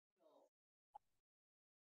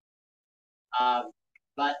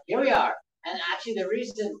But here we are. And actually, the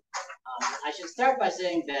reason I should start by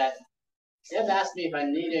saying that Deb asked me if I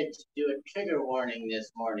needed to do a trigger warning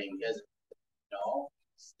this morning because,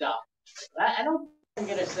 stuff. I don't think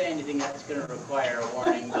I'm going to say anything that's going to require a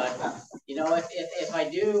warning, but, if I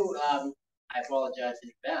do, I apologize in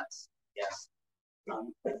advance. Yes.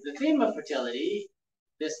 The theme of fertility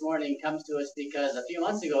this morning comes to us because a few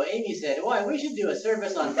months ago, Amy said, "Why, we should do a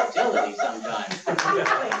service on fertility sometime." That's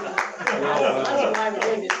why we're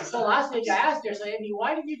doing this. So last week I asked her, so Amy,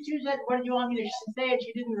 why did you choose that? What did you want me to say? And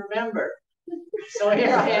she didn't remember. So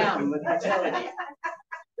here I am with fertility.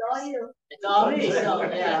 It's all you. It's all me. So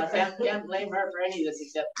yeah, I can't blame her for any of this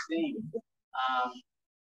except the theme.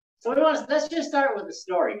 So let's just start with the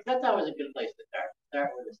story. I thought that was a good place to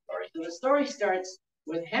start with the story. So the story starts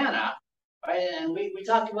with Hannah. Right, and we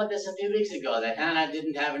talked about this a few weeks ago that Hannah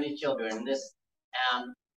didn't have any children.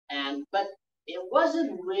 But it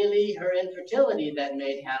wasn't really her infertility that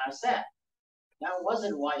made Hannah sad. That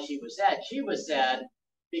wasn't why she was sad. She was sad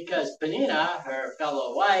because Peninnah, her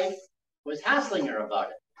fellow wife, was hassling her about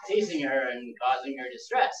it, teasing her and causing her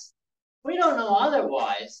distress. We don't know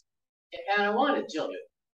otherwise if Hannah wanted children.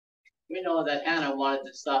 We know that Hannah wanted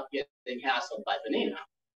to stop getting hassled by Peninnah,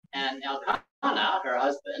 and Elkanah, her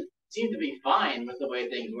husband, seemed to be fine with the way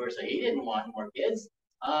things were, so he didn't want more kids.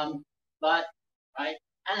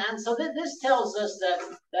 So this tells us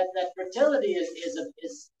that fertility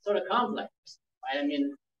is sort of complex, right? I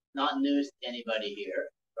mean, not news to anybody here,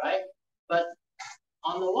 right? But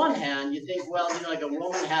on the one hand, you think, well, like a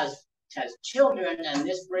woman has children, and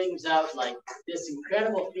this brings out like this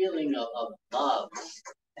incredible feeling of love,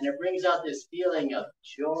 and it brings out this feeling of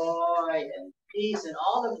joy and peace and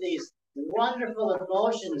all of these wonderful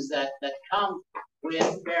emotions that come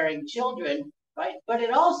with bearing children, right? But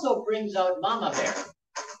it also brings out mama bear,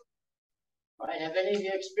 right? Have any of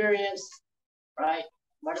you experienced, right,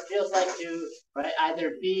 what it feels like to, right,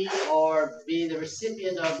 either be the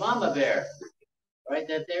recipient of mama bear, right?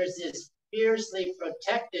 That there's this fiercely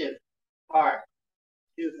protective part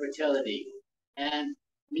to fertility. And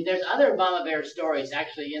I mean, there's other mama bear stories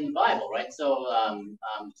actually in the Bible, right? So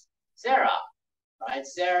Sarah, right?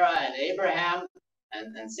 Sarah and Abraham,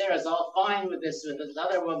 and Sarah's all fine with this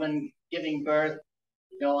other woman giving birth,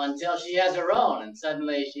 until she has her own, and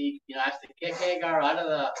suddenly she, has to kick Hagar out of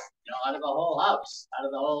the whole house, out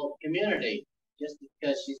of the whole community, just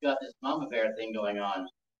because she's got this mama bear thing going on.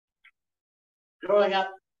 Growing up,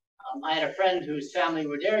 I had a friend whose family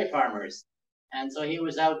were dairy farmers, and so he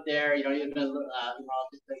was out there, he was been,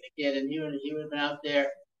 just like a kid, and he would have been out there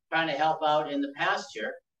trying to help out in the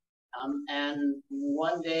pasture. And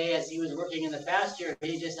one day, as he was working in the pasture,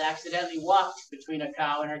 he just accidentally walked between a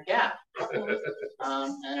cow and her calf.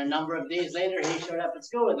 And a number of days later, he showed up at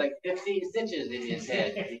school with like 15 stitches in his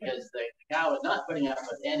head because the cow was not putting up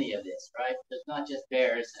with any of this, right? It's not just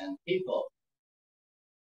bears and people.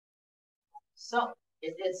 So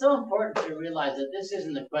it's so important to realize that this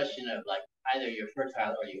isn't a question of like either you're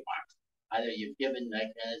fertile or you aren't. Either you've given,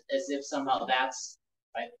 like, as if somehow that's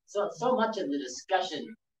right. So much of the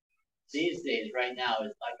discussion these days right now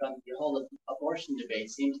is like on the whole abortion debate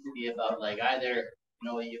seems to be about like either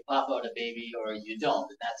you pop out a baby or you don't,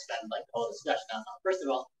 and that's kind of like the whole discussion. Now, first of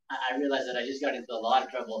all, I realize that I just got into a lot of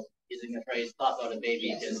trouble using the phrase "pop out a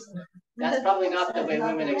baby" because that's probably not the way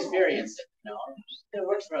women experience it. It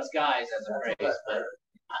works for us guys as a phrase, but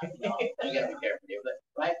I gotta be careful here. But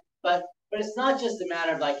right, but it's not just a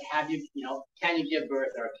matter of like can you give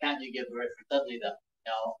birth or can't you give birth? Or suddenly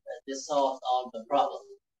this solves all of the problems.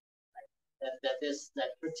 That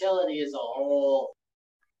fertility is a whole,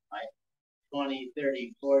 right, 20,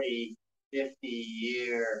 30, 40,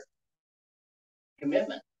 50-year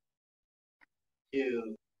commitment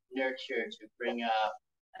to nurture, to bring up,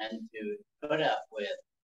 and to put up with,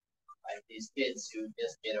 right, these kids who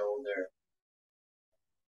just get older.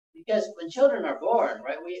 Because when children are born,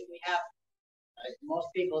 right, we have, most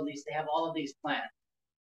people, they have all of these plans.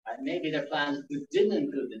 Right? Maybe their plans didn't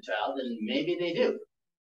include the child, and maybe they do.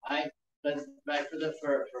 Right? But right,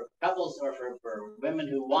 for couples or for women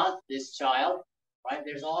who want this child, right?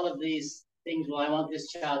 There's all of these things. Well, I want this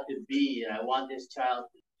child to be, and I want this child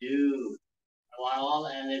to do. I want all,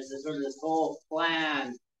 and there's this sort of this whole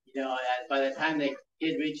plan. By the time the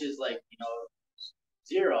kid reaches like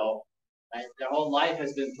 0, right? Their whole life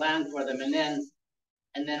has been planned for them, and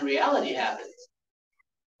then reality happens,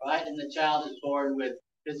 right? And the child is born with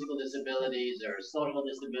physical disabilities or social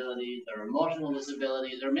disabilities or emotional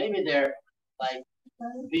disabilities, or maybe they're like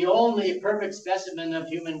the only perfect specimen of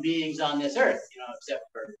human beings on this earth, except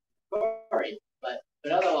for Corey. But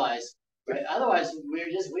otherwise, right? Otherwise,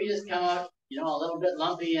 we just come out, a little bit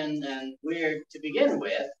lumpy and weird to begin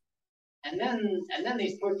with, and then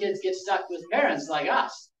these poor kids get stuck with parents like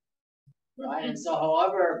us, right? And so,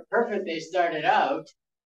 however perfect they started out,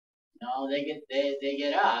 they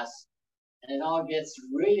get us, and it all gets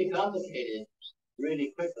really complicated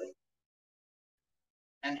really quickly.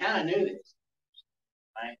 And Hannah knew this,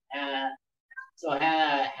 right? So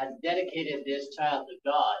Hannah had dedicated this child to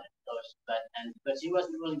God, but she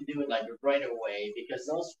wasn't willing to do it like right away because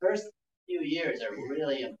those first few years are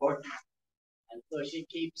really important. And so she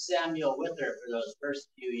keeps Samuel with her for those first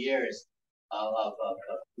few years of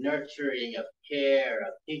nurturing, of care,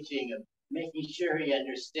 of teaching, of making sure he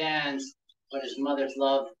understands what his mother's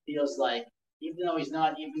love feels like, even though he's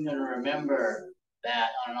not even going to remember that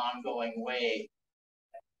on an ongoing way.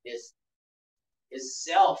 His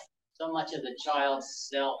self, so much of the child's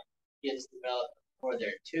self gets developed before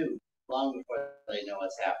they're two, long before they know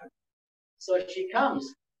what's happened. So she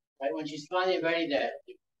comes, right, when she's finally ready to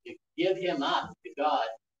give him up to God.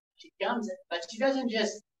 She comes, but she doesn't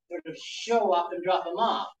just sort of show up and drop him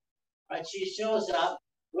off, right? She shows up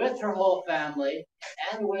with her whole family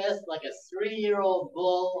and with like a 3-year-old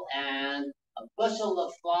bull and a bushel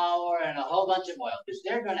of flour and a whole bunch of oil because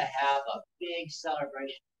they're going to have a big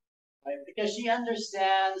celebration, right? Because she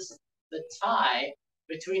understands the tie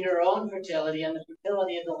between her own fertility and the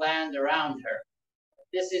fertility of the land around her.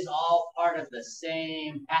 This is all part of the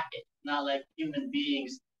same package, not like human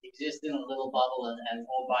beings exist in a little bubble and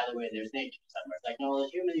oh, by the way, there's nature somewhere. It's like, no, the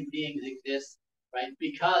human beings exist, right,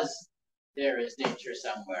 because there is nature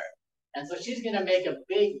somewhere. And so she's going to make a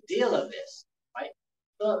big deal of this, right?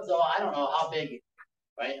 So I don't know how big,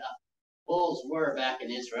 right, bulls were back in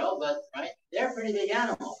Israel, but, right, they're pretty big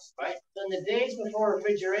animals, right? So in the days before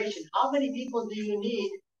refrigeration, how many people do you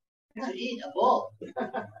need to eat a bull?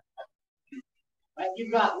 Right?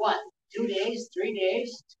 You've got what, 2 days, 3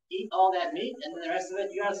 days to eat all that meat, and then the rest of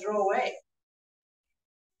it you got to throw away.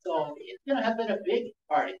 So it's going to have been a big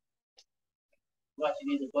party. What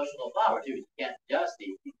you need the bushel of flour too. You can't just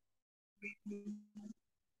eat,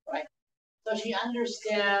 right? So she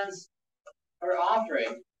understands her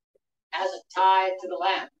offering as a tie to the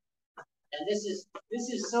land, and this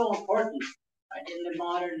is so important, right, in the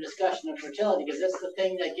modern discussion of fertility because that's the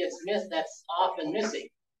thing that gets missed. That's often missing.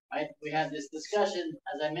 Right? We have this discussion,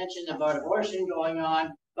 as I mentioned, about abortion going on,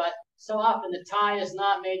 but so often the tie is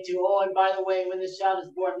not made to, oh, and by the way, when this child is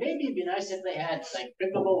born, maybe it'd be nice if they had like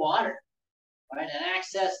drinkable water, right, and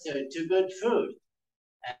access to good food,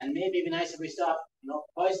 and maybe it'd be nice if we stopped,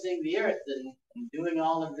 poisoning the earth and doing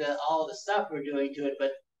all of the stuff we're doing to it.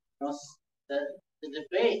 But the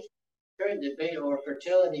current debate over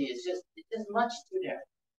fertility is just much too different.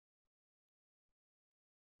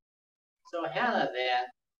 So Hannah then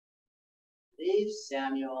leaves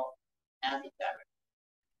Samuel at the tabernacle.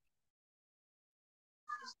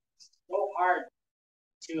 It's so hard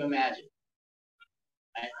to imagine.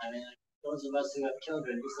 I mean, those of us who have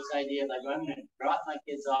children, just this idea of like, I'm going to drop my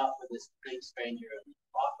kids off with this big stranger and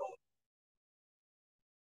walk over.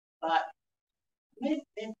 But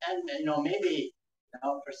maybe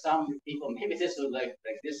for some people, maybe this was like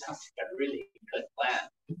this sounds like a really good plan.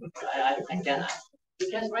 I cannot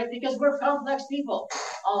because we're complex people,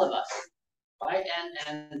 all of us. Right?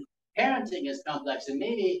 And parenting is complex, and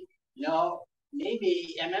maybe,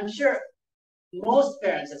 and I'm sure most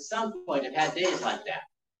parents at some point have had days like that,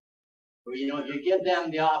 where you give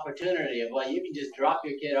them the opportunity of, well, you can just drop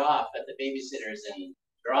your kid off at the babysitter's and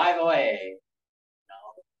drive away.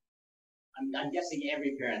 I'm guessing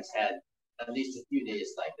every parent's had at least a few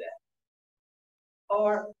days like that.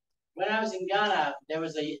 Or when I was in Ghana, there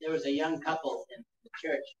was a young couple in the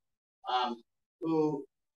church who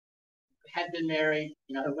had been married,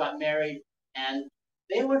 who got married, and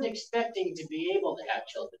they weren't expecting to be able to have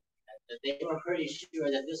children. They were pretty sure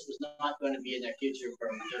that this was not going to be in their future for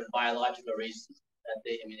sort of biological reasons. That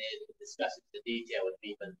they discussed it in detail with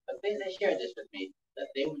me, but they shared this with me that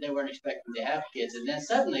they weren't expecting to have kids, and then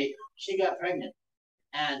suddenly she got pregnant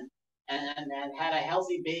and had a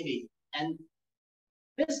healthy baby, and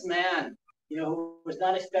this man, who was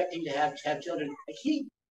not expecting to have children, he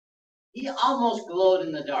almost glowed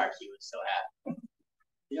in the dark. He was so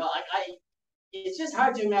happy. It's just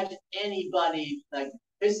hard to imagine anybody like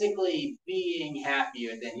physically being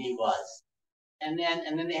happier than he was. And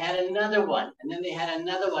then they had another one, and then they had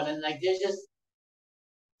another one, and like there's just,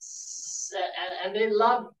 and they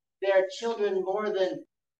loved their children more than,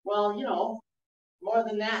 more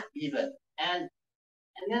than that even. And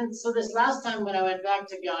then so this last time when I went back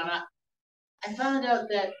to Ghana, I found out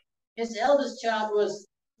that his eldest child was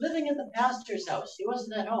living at the pastor's house. He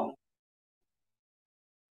wasn't at home.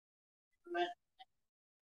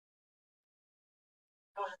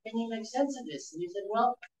 can you make sense of this? And he said,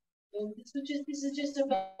 well, this is just a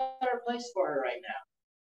better place for her right now.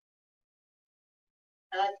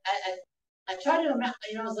 And I try to imagine,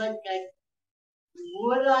 you know, it's like,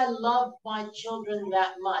 would I love my children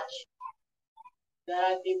that much that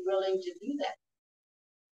I'd be willing to do that?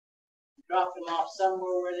 Drop them off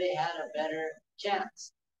somewhere where they had a better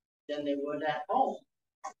chance than they would at home.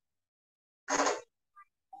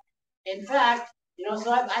 In fact, you know,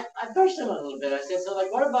 so I pushed him a little bit. I said, so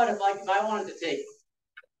like, what about if I wanted to take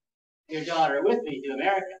your daughter with me to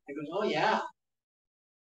America? He goes, oh yeah,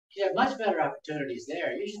 you have much better opportunities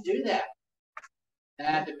there. You should do that. And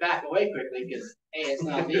I had to back away quickly because A, it's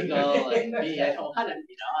not legal, and B, I don't want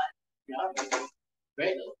to,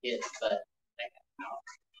 great little kids, but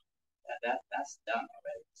that's done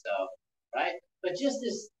already. So, right? But just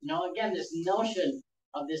this, again, this notion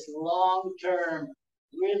of this long-term,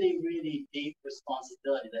 really, really deep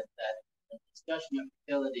responsibility that the discussion of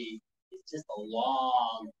fertility is just a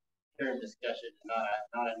long-term discussion,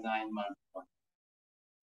 not a 9-month one.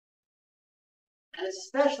 And it's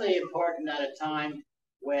especially important at a time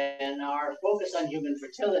when our focus on human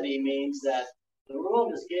fertility means that the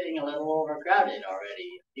world is getting a little overcrowded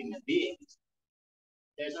already, human beings.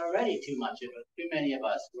 There's already too many of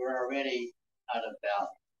us who are already out of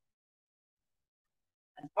balance.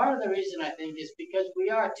 And part of the reason I think is because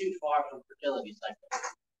we are too far from fertility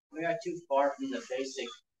cycles. We are too far from the basic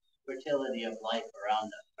fertility of life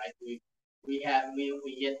around us, right? We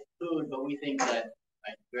get food, but we think that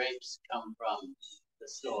grapes come from the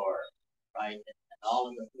store, right? And all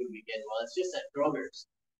of the food we get, well, it's just at Kroger's.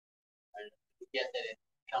 Right? We forget that it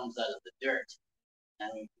comes out of the dirt,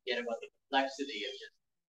 and we forget about the complexity of just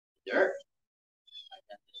dirt, right?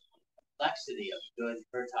 And the complexity of good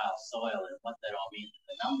fertile soil and what that all means,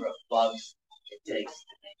 the number of bugs it takes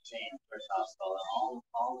to maintain fertile soil, and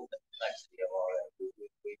all of the complexity of all that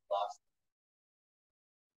we've lost.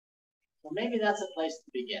 So maybe that's a place to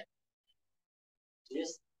begin.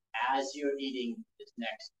 Just as you're eating this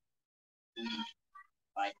next week,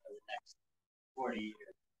 right, or the next 40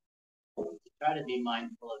 years, try to be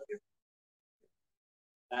mindful of your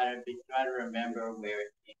try to remember where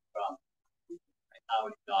it came from, right, how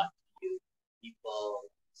it got to you, people,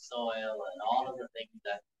 soil, and all of the things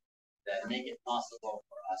that make it possible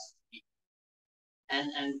for us to eat.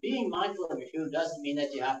 And being mindful of your food doesn't mean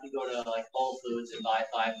that you have to go to like Whole Foods and buy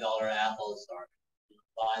 $5 apples or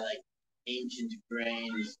buy like ancient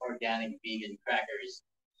grains, organic vegan crackers.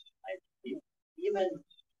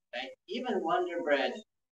 Even Wonder Bread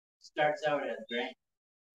starts out as grain.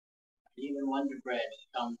 Even Wonder Bread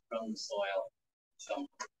comes from the soil.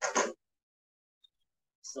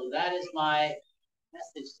 So that is my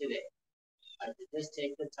message today. I should just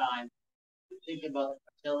take the time to think about the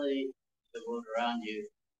fertility of the world around you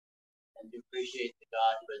and to appreciate the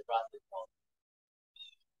God who has brought this home.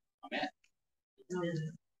 Amen.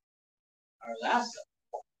 Our last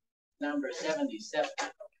number 77.